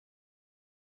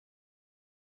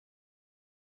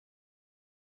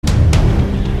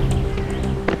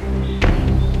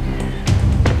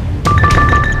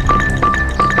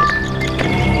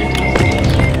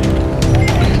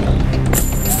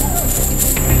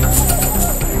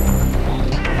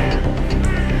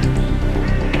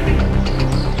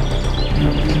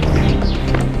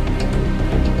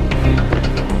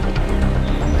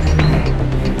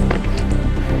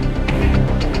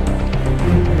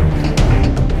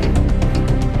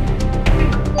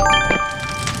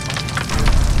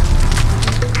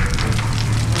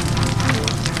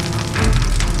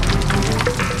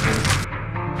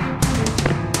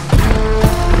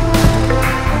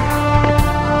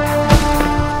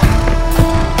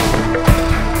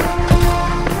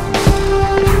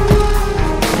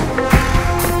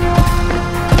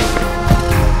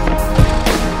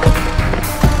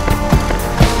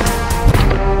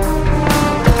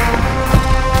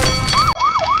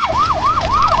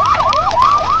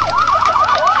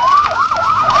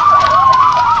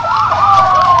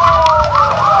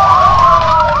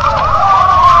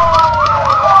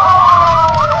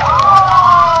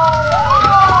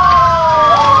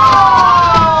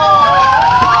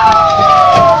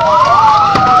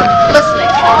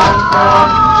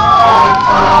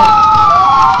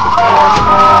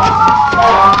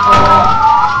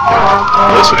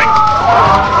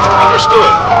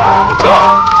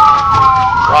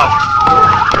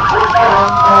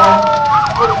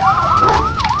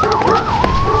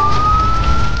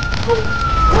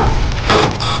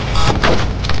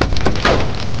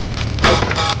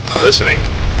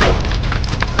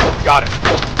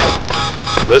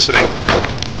Listening.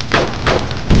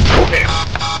 Okay.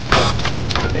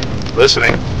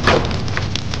 Listening.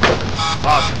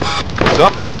 Roger. What's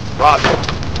up? Roger.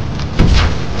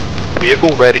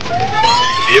 Vehicle ready.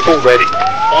 Vehicle ready.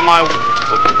 On my way.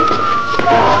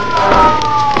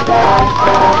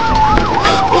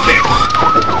 Okay.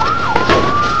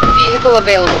 Vehicle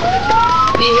available.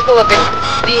 Vehicle available.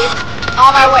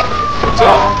 On my way. What's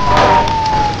up?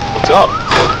 What's up?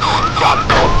 Got it.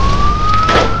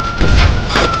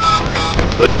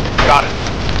 Good. Got it.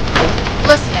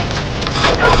 Listening.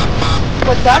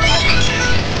 What's up?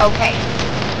 Okay.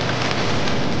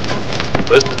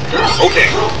 Listen. Okay.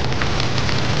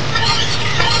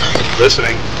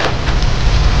 Listening.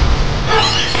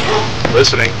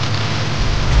 Listening.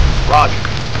 Roger.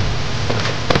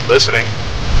 Listening.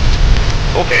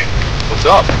 Okay. What's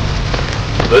up?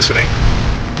 Listening.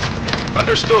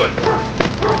 Understood.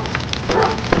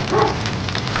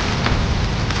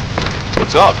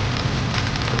 What's up?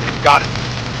 Got it.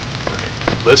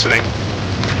 Listening.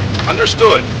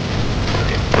 Understood.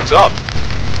 What's up?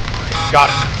 Got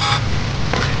it.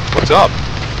 What's up?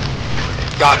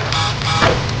 Got it.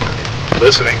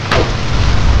 Listening.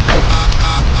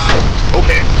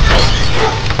 Okay.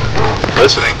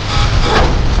 Listening.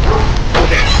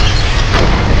 Okay.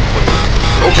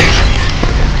 Okay.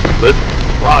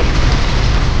 Roger.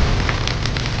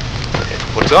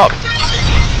 What's up?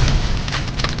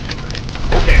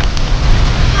 Okay.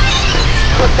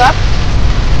 What's up?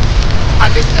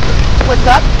 Understood. What's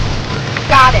up?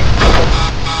 Got it.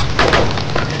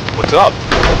 What's up?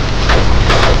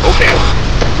 Okay.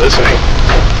 Listening.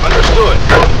 Understood.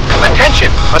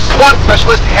 Attention! A SWAT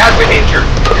specialist has been injured.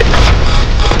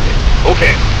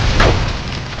 Okay.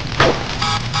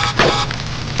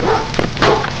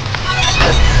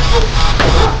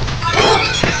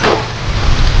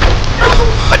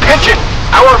 Attention!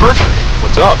 Our emergency.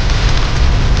 What's up?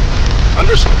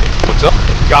 Understood. What's up?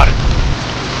 Got it.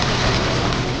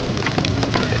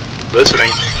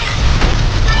 Listening.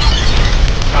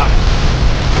 Got it.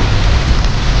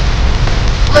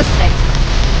 Listening.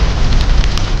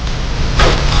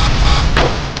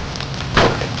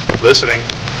 Listening.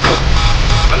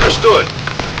 Understood.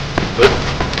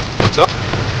 What's up?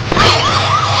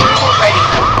 Vehicle ready.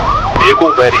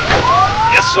 Vehicle ready.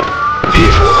 Yes, sir.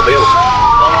 Vehicle available.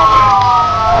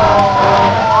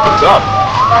 What's up?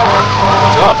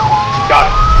 What's up? Got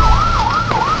it.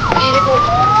 Vehicle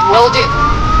will do.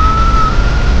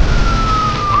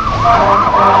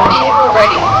 Vehicle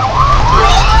ready.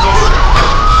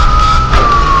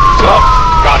 What's up?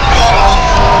 Got it.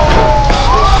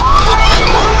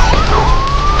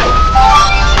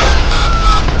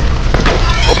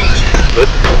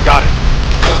 Got it.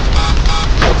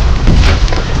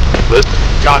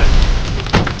 Got it.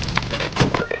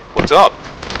 What's up?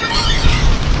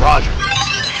 Roger.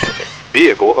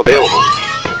 Vehicle available.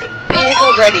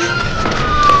 Vehicle ready.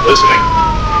 Listening.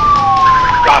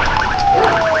 Got it.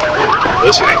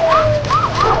 Listening.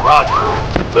 Roger.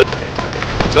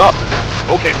 What's up?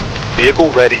 Okay. Vehicle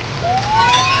ready.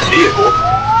 Vehicle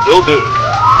will do.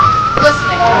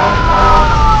 Listening.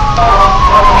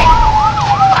 Okay.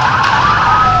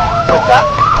 What's up?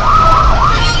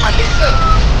 Understood.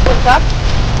 What's up?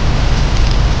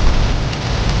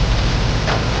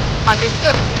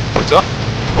 Understood. What's up?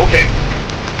 Okay.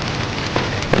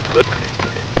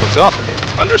 What's up?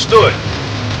 Understood.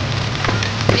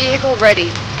 Vehicle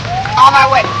ready. On my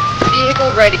way.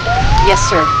 Vehicle ready. Yes,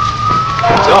 sir.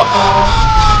 What's up?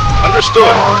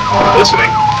 Understood.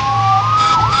 Listening.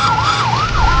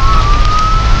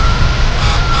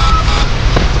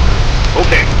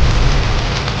 Okay.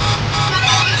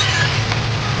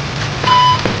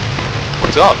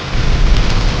 What's up?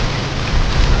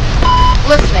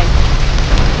 Listening.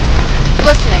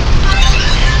 Listening.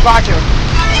 Roger.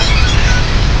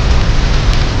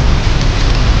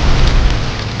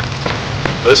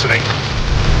 Listening.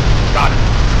 Got it.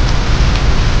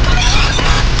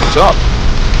 What's up?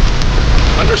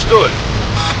 Understood.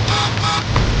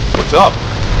 What's up?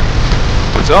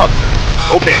 What's up?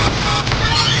 Okay.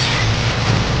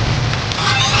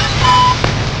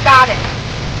 Got it.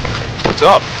 What's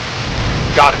up?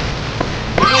 Got it.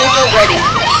 Vehicle ready.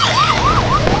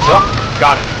 What's up?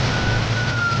 Got it.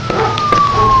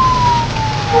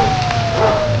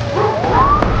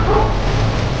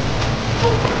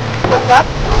 What's up?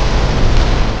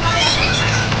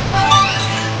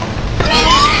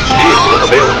 Vehicle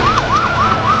available.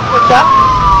 What's up?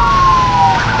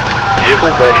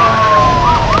 Vehicle ready.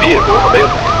 Vehicle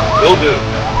available. Will do.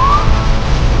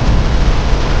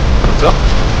 What's up?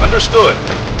 Understood.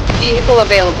 Vehicle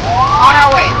available. On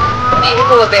our way.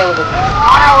 Vehicle available.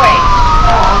 On our way.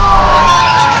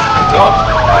 What's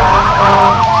up?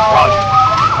 Roger.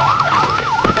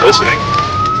 Listening.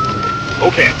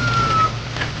 Okay.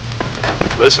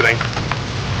 Listening.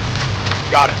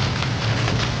 Got it.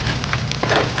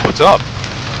 What's up?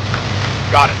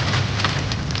 Got it.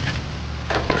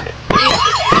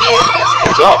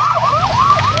 What's up?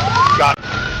 Got it.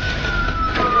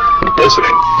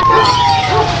 Listening.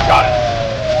 Got it.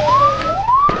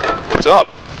 What's up?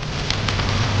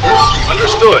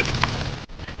 Understood.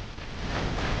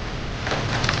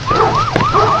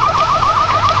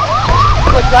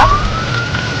 What's up?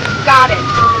 Got it.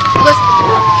 Listen.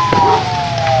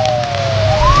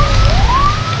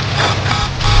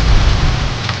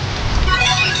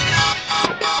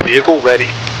 Vehicle ready.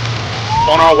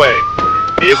 On our way.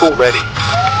 Vehicle ready.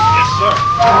 Yes, sir.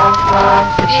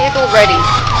 Vehicle ready.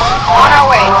 On our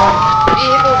way.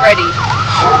 Vehicle ready.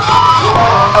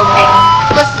 Okay.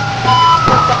 Listen.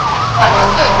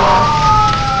 Understood.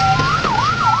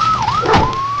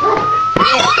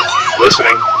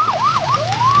 Listening.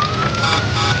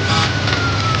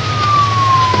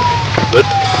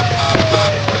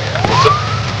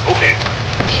 Okay.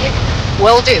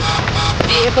 Will do.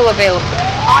 Vehicle available.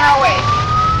 On our way.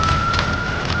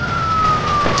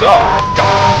 What's up?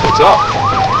 What's up?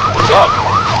 What's up?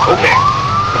 Okay.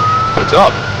 What's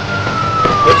up?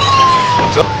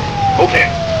 What's up? Okay.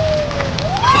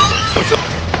 What's up?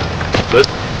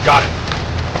 Got it.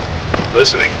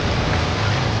 Listening.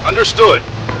 Understood.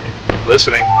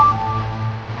 Listening.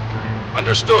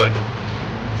 Understood.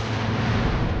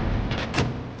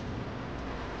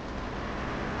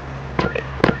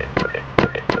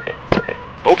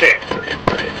 Okay.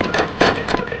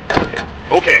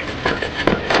 Okay.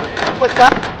 What's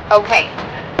up? Okay.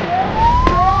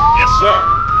 Yes, sir.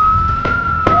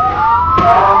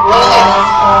 Will do.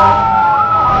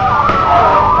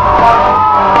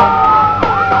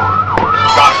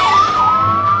 Got it.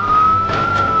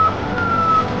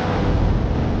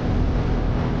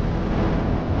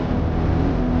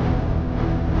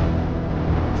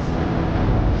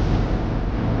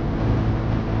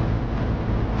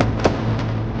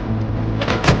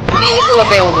 Vehicle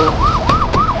available.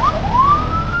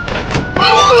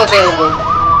 Vehicle available.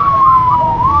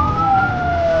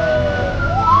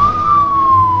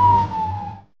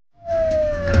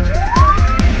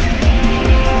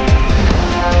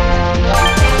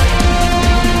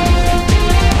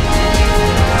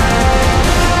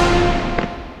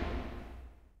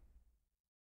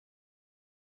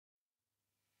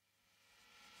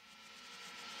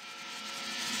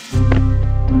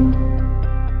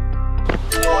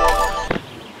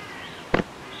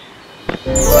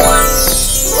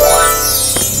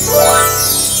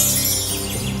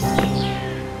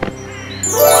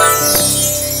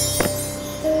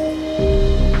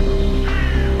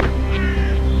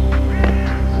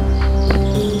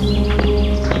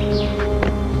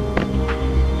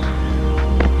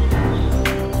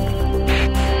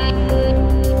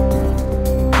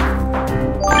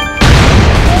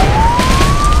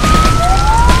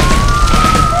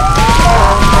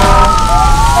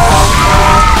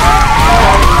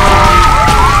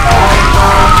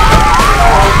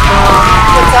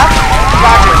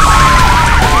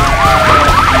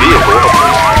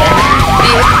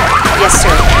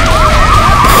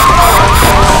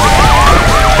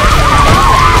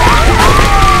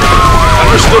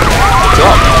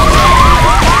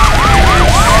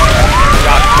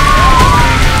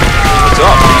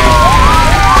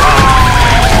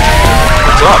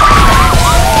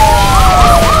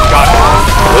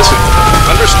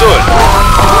 Understood.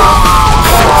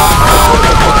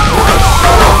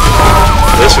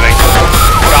 Listening.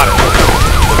 Got it.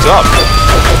 What's up?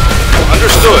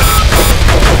 Understood.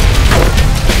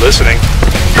 Listening.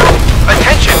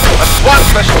 Attention! A SWAT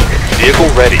special. Vehicle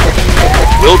ready.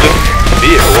 Will do.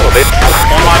 Vehicle available.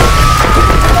 Online.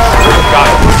 Got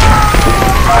it.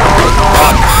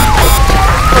 Roger.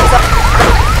 What's up?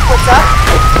 What's up?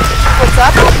 What's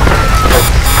up?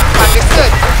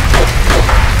 Understood.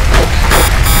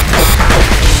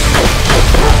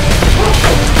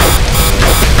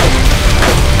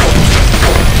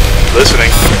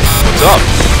 Listening. What's up?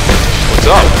 What's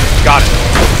up? Got it.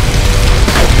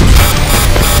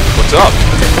 What's up?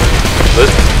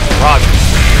 Listen. Roger.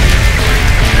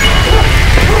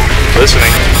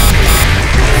 Listening.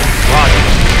 Roger.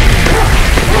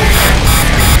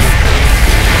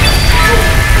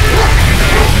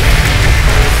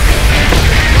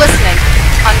 Listening.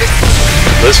 Understood.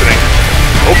 Listening.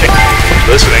 Okay.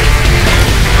 Listening.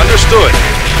 Understood.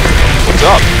 What's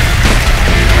up?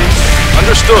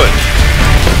 Understood.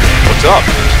 What's up?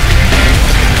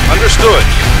 Understood.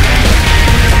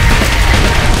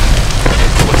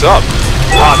 What's up?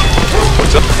 Roger.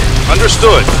 What's up?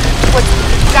 Understood. What?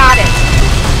 Got it.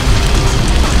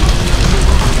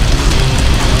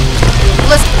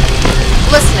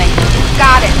 Listening.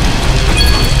 Got it.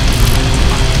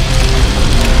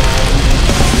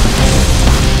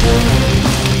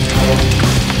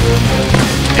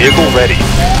 Vehicle ready.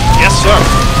 Yes, sir.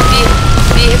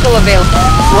 Vehicle available.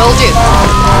 Will do.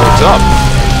 What's up?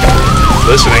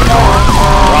 Listening.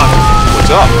 Roger. What's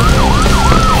up?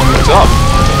 What's up?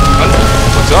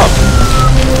 What's up?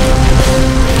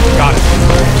 Got it.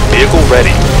 Vehicle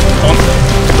ready. On.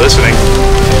 Listening.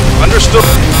 Understood.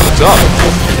 What's up?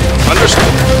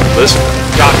 Understood. Listen.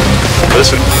 Got it.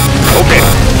 Listen. Okay.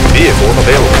 Vehicle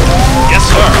available. Yes,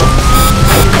 sir.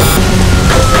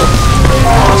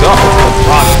 What's up?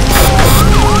 Roger.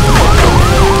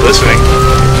 Listening.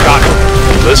 Got it.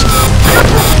 Listen.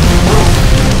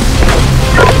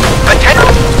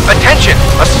 Attention!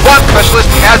 A SWAT specialist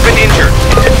has been injured.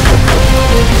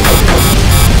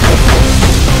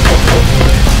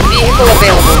 Vehicle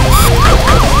available.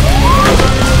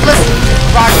 Listen.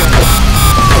 Roger.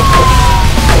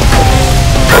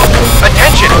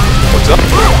 Attention! What's up?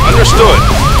 Understood.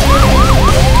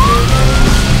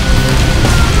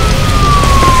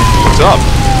 What's up?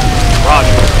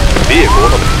 Roger. Vehicle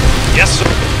available. Yes, sir.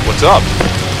 What's up?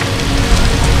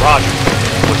 Roger.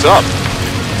 What's up?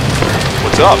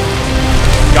 What's up?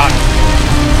 Got it.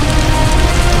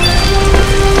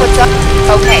 What's up?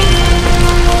 Okay.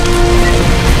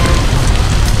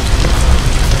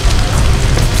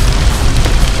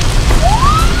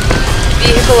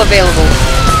 Vehicle available.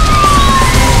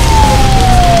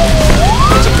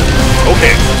 What's up?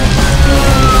 Okay.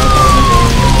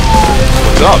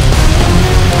 What's up?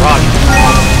 Roger.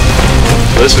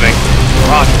 Listening.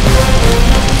 Roger.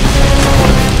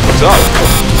 What's up?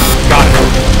 Got it.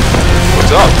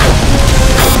 What's up?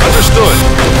 Understood.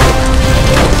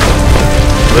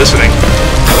 Listening.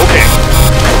 Okay.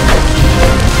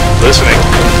 Listening.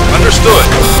 Understood.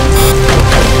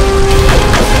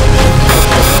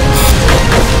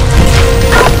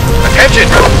 Attention!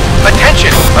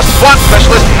 Attention! A SWAT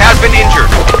specialist has been injured.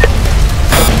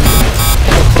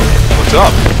 What's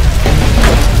up?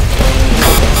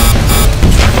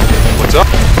 What's up?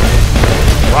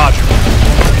 Roger.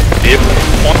 Vehicle.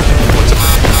 What's up?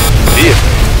 Vehicle.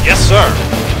 Yes, sir.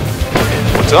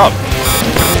 What's up?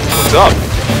 What's up?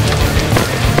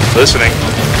 Listening.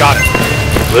 Got it.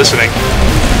 Listening.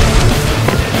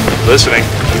 Listening.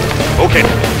 Okay.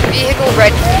 Vehicle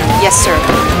ready. Yes, sir.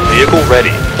 Vehicle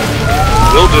ready.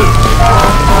 Will do.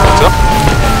 What's up?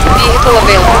 Vehicle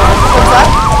available. What's up?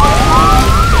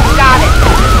 Got it.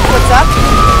 What's up?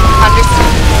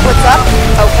 Understood. What's up?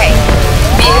 Okay.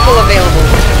 Vehicle available.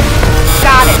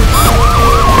 Got it.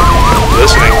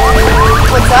 Listening.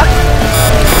 What's up?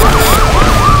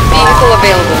 Vehicle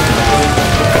available.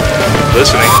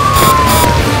 Listening.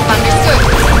 Understood.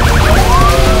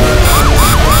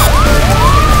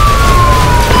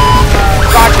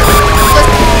 Roger.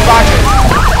 Roger.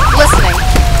 Listening.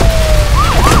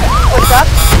 What's up?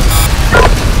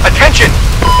 Attention!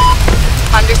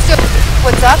 Understood.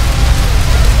 What's up?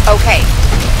 Okay.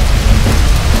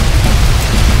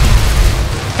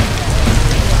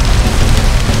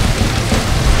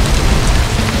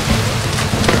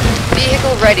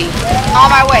 Vehicle ready. On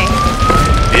my way.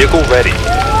 Vehicle ready.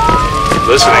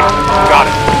 Listening. Got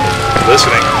it.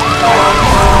 Listening.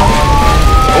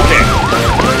 Okay.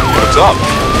 What's up?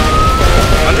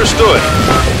 Understood.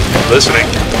 Listening.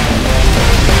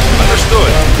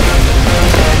 Understood.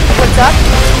 What's up?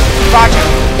 Roger.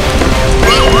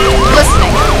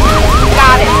 Listening.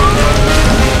 Got it.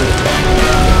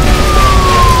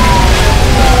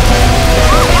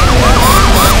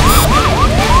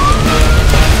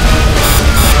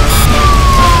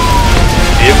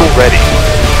 Vehicle ready.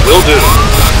 Will do.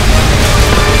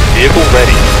 Vehicle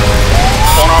ready.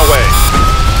 On our way.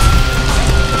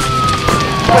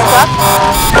 What's up?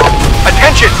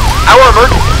 Attention! Our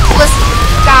emergency... Listen.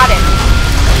 Got it.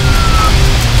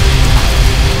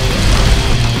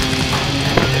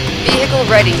 Vehicle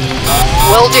ready.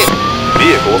 Will do.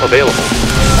 Vehicle available.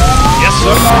 Yes,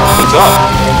 sir. What's up?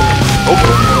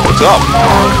 Okay. What's up?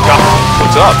 Got it.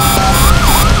 What's up?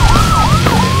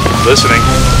 Listening.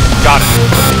 Got it.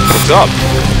 What's up?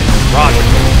 Roger.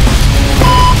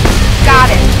 Got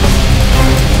it.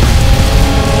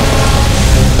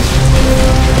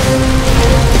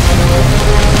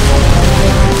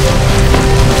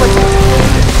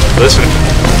 Listening.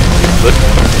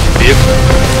 Vehicle.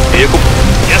 Vehicle.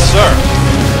 Yes, sir.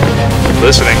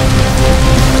 Listening.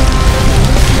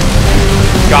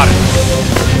 Got it.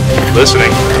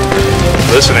 Listening.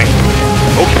 Listening.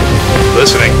 Okay.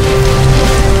 Listening.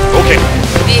 Okay.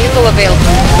 Vehicle available.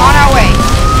 On our way.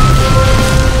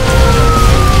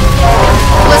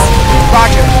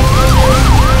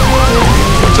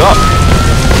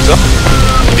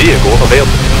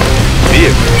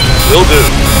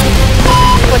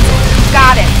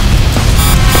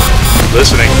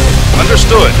 Listening.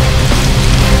 Understood.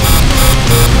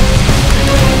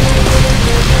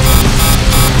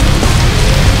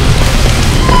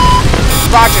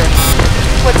 Roger.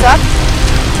 What's up?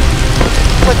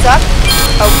 What's up?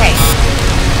 Okay.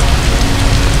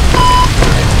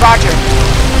 Roger.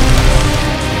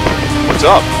 What's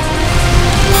up?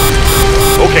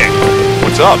 Okay.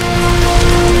 What's up?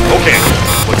 Okay.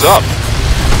 What's up?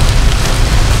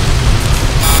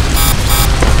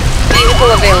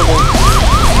 Vehicle available.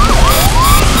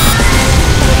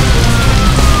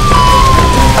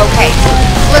 Okay.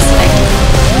 Listening.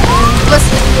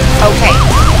 Listening. Okay.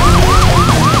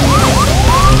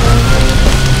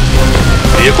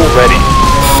 Vehicle ready.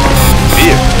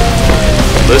 Vehicle.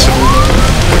 Listen.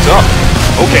 What's up?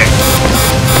 Okay.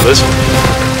 Listen.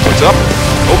 What's up?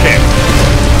 Okay.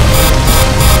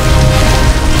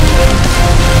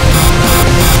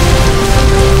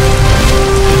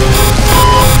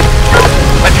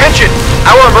 Attention!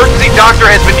 Our emergency doctor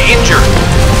has been injured.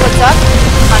 What's up?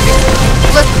 Understood.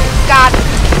 Listen. Got it.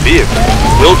 Vehicle.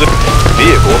 Will do.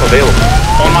 Vehicle available.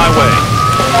 On my way.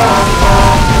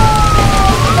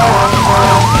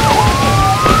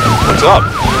 What's up?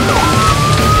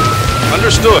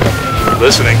 Understood.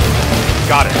 Listening.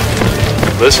 Got it.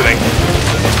 Listening.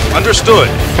 Understood.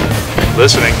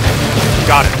 Listening.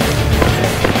 Got it.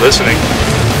 Listening.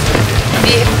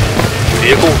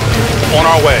 Vehicle. On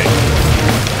our way.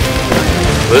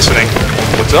 Listening.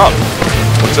 What's up?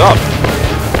 What's up?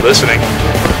 Listening.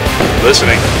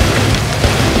 Listening.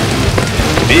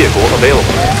 Vehicle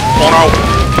available. On our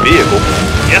vehicle.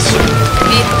 Yes, sir.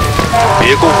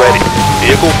 Vehicle ready.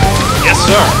 Vehicle. Yes,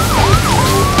 sir.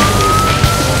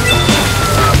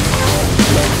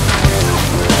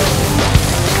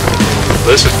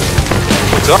 Listen.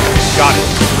 What's up? Got it.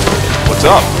 What's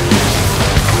up?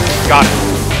 Got it.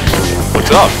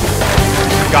 What's up?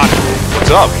 Got it.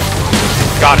 What's up?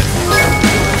 Got it.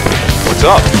 What's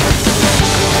up?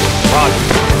 Roger.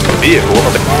 Vehicle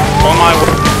on my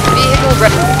way. Vehicle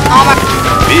ready. On my...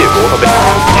 Vehicle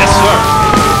available. Yes, sir.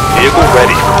 Vehicle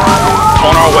ready.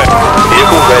 On our way.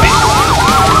 Vehicle ready.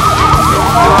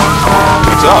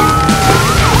 What's up?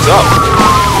 What's up?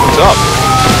 What's up?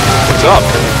 What's up?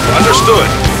 Understood.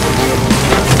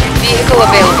 Vehicle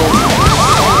available.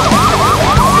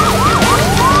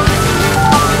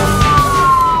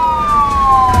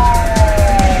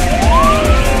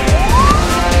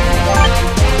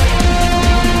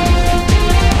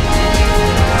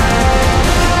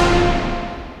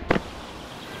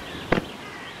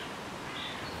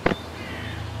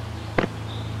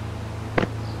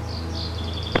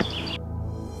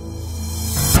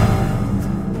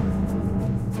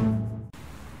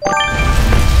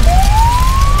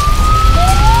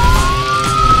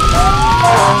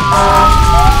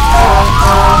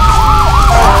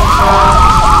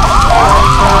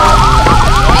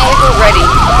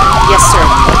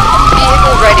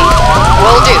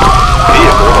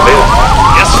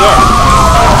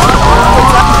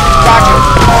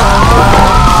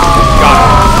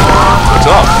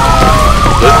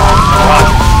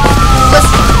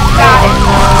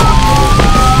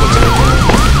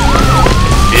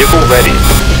 Ready.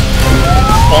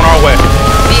 On our way.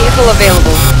 Vehicle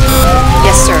available.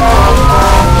 Yes, sir.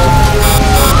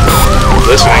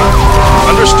 Listening.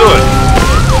 Understood.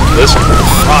 Listen.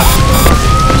 Roger.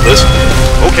 Listen.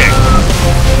 Okay.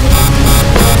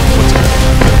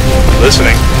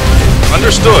 Listening.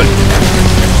 Understood.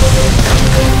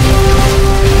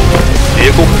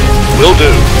 Vehicle will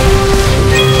do.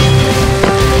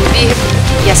 Vehicle.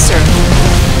 Yes, sir.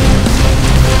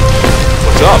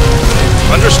 What's up?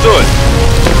 Understood.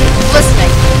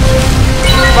 Listening.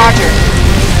 Roger.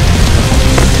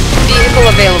 Vehicle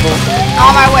available.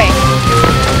 On my way.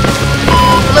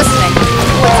 Listening.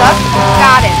 What's up?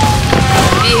 Got it.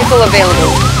 Vehicle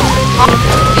available.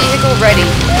 Vehicle ready.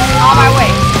 On my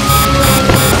way.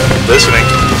 Listening.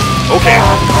 Okay.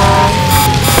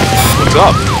 What's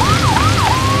up?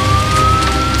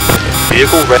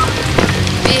 Vehicle ready.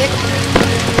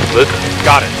 Vehicle.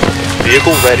 Got it.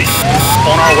 Vehicle ready.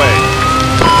 On our way.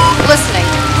 Listening.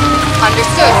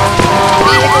 Understood.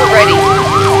 Vehicle ready.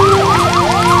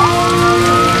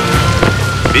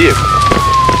 Vehicle.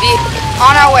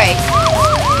 On our way.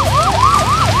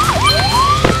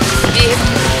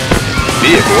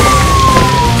 Vehicle.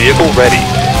 Vehicle ready.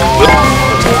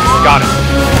 Got it.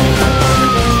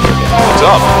 What's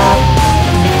up?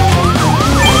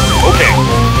 Okay.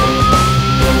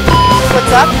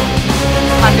 What's up?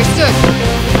 Understood.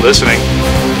 Listening.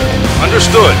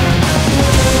 Understood.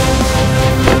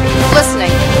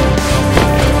 Listening.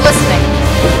 Listening.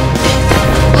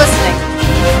 Listening.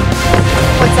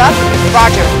 What's up?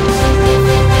 Roger.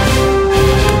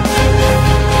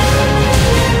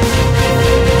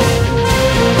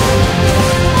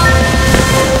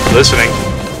 Listening.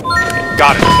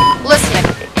 Got it. Listening.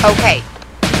 Okay.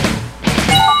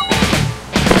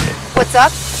 What's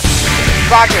up?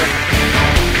 Roger.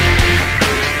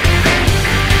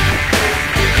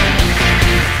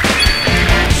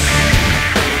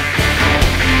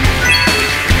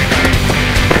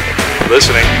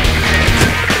 Listening.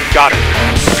 Got it.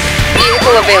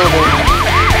 Vehicle available.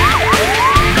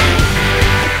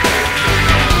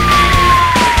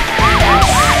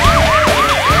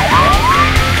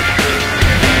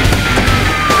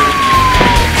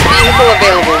 Vehicle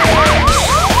available.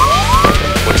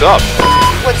 What's up?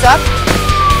 What's up?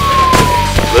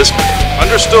 Listen.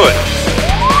 Understood.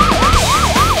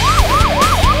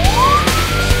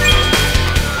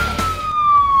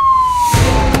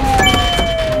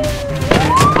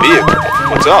 Vehicle.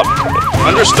 What's up?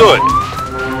 Understood.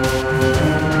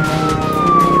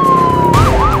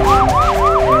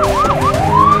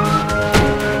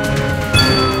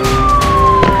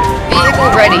 Vehicle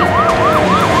ready.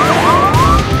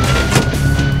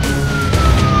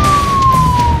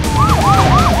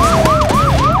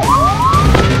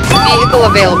 Vehicle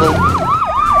available.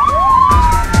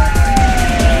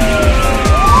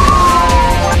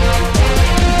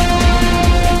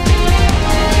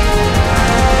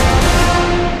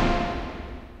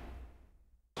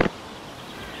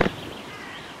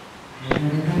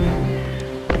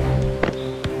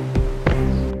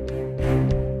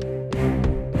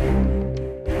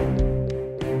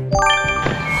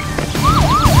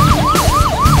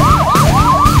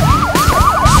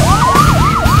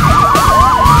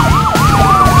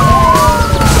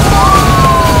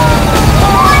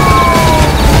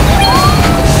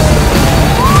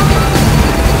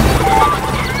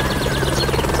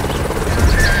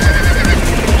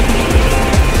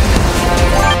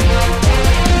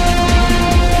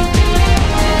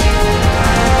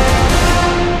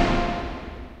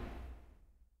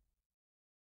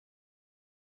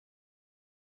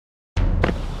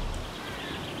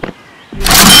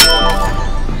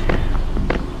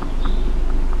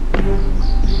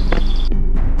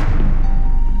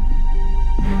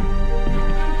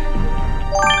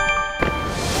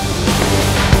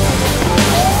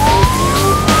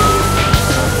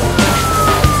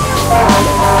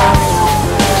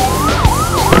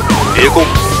 Vehicle?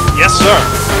 Yes,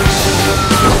 sir.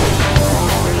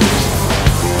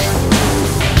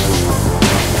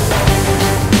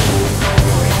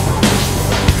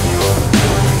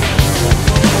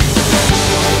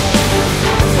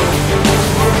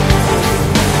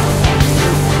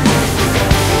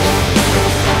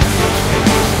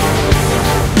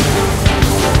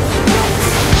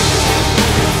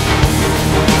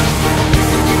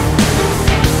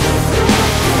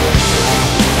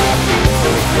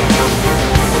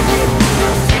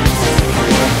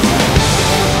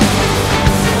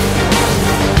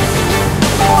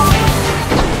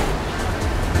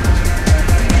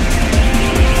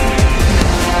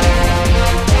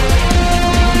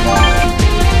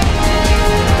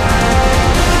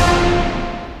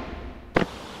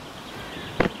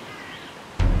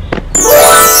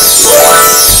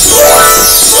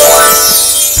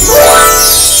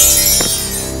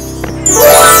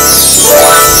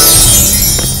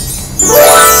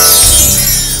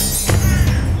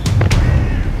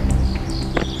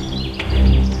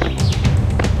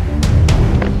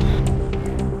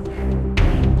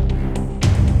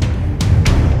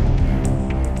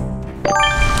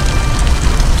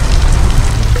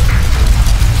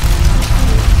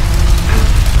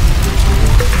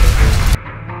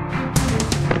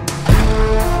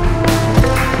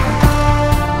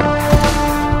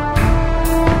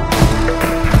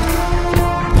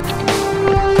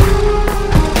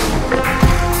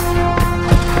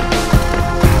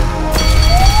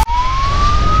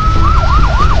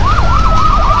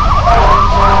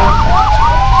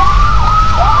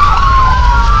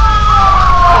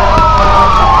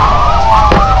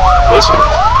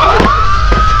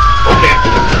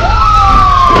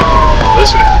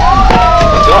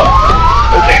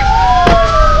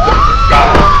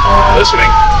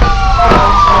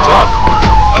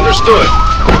 Understood.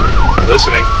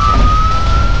 Listening.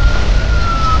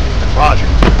 Roger.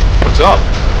 What's up?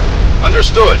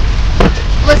 Understood.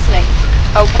 Listening.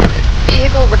 Okay.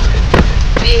 Vehicle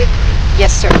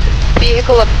yes, sir.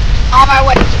 Vehicle on my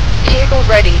way. Vehicle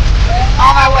ready.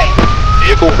 On my way.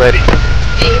 Vehicle ready.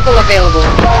 Vehicle available.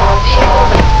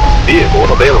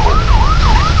 Vehicle available.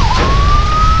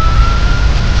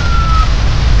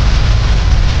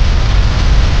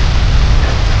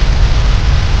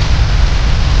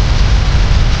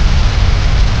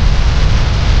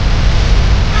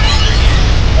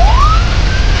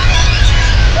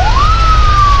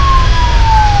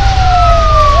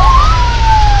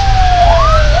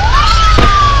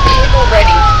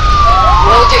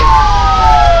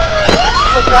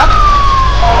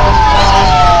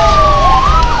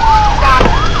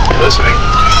 Listening.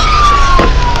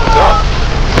 What's up?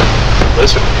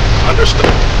 Listen. Understood.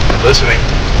 Listening.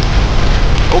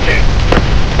 Okay.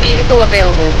 Vehicle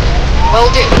available. Will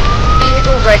do.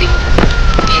 Vehicle ready.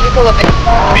 Vehicle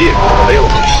available. Vehicle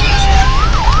available.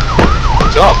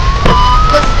 What's up?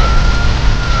 Listening.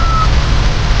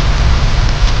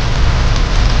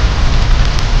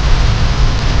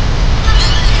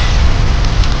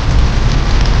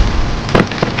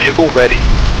 Vehicle ready.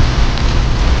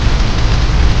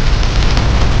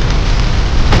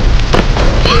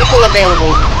 Vehicle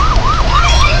available.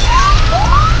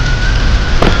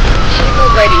 Vehicle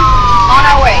ready. On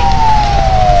our way.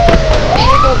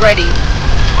 Vehicle ready.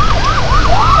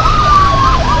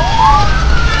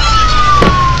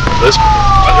 Listen.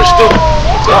 Understood.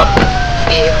 What's up?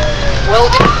 Will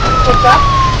do. What's up?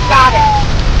 Got it.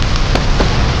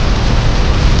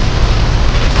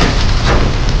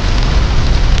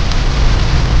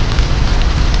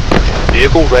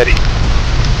 Vehicle ready.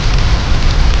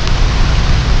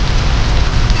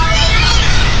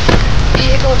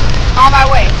 Vehicle on my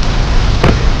way.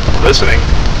 Listening.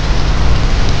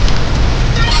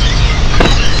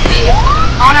 Vehicle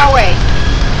on our way.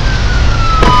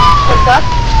 What's up?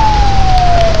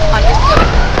 Understood.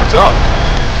 What's up?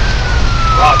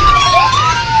 Roger.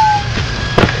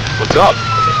 What's up?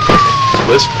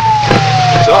 Listen.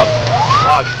 What's up?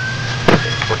 Roger.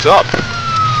 What's up?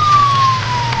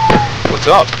 What's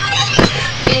up?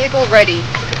 Vehicle ready.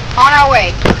 On our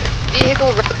way. Vehicle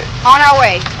on our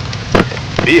way.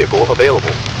 Vehicle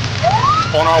available.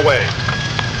 On our way.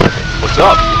 What's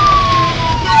up?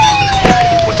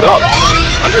 What's up?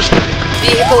 Understood.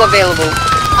 Vehicle available.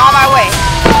 On my way.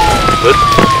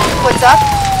 What's up?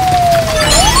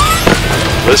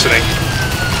 Listening.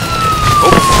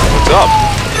 Oh, what's up?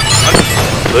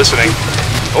 Listening.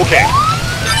 Okay.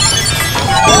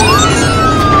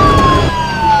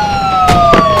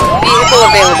 Vehicle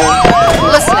available.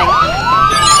 Listening.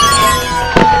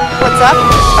 What's up?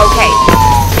 Okay.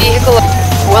 Vehicle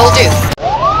will do.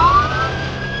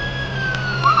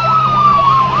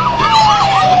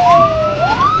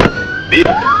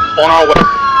 On our way.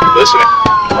 Listening.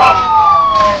 Drop.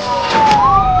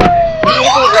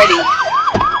 Vehicle ready.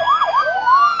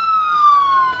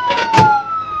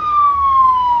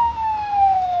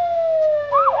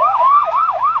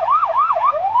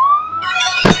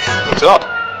 What's up?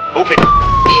 Okay.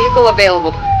 Vehicle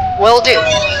available. Will do.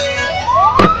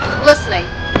 Listening.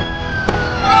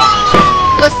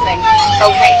 Listening.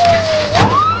 Okay.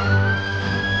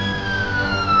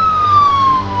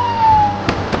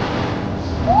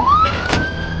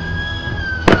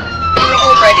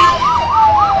 Vehicle ready.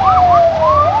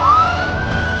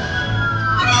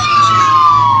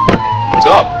 What's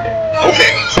up?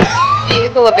 Okay.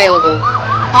 Vehicle available.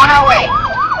 On our way.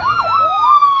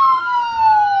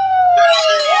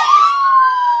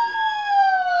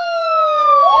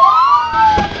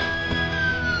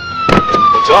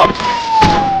 What's up?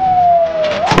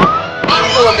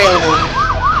 Vehicle available.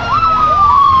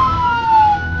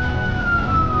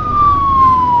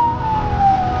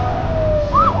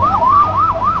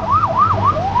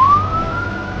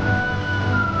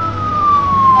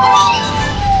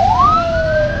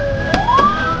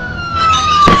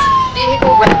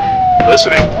 Vehicle ready.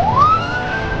 Listening.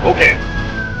 Okay.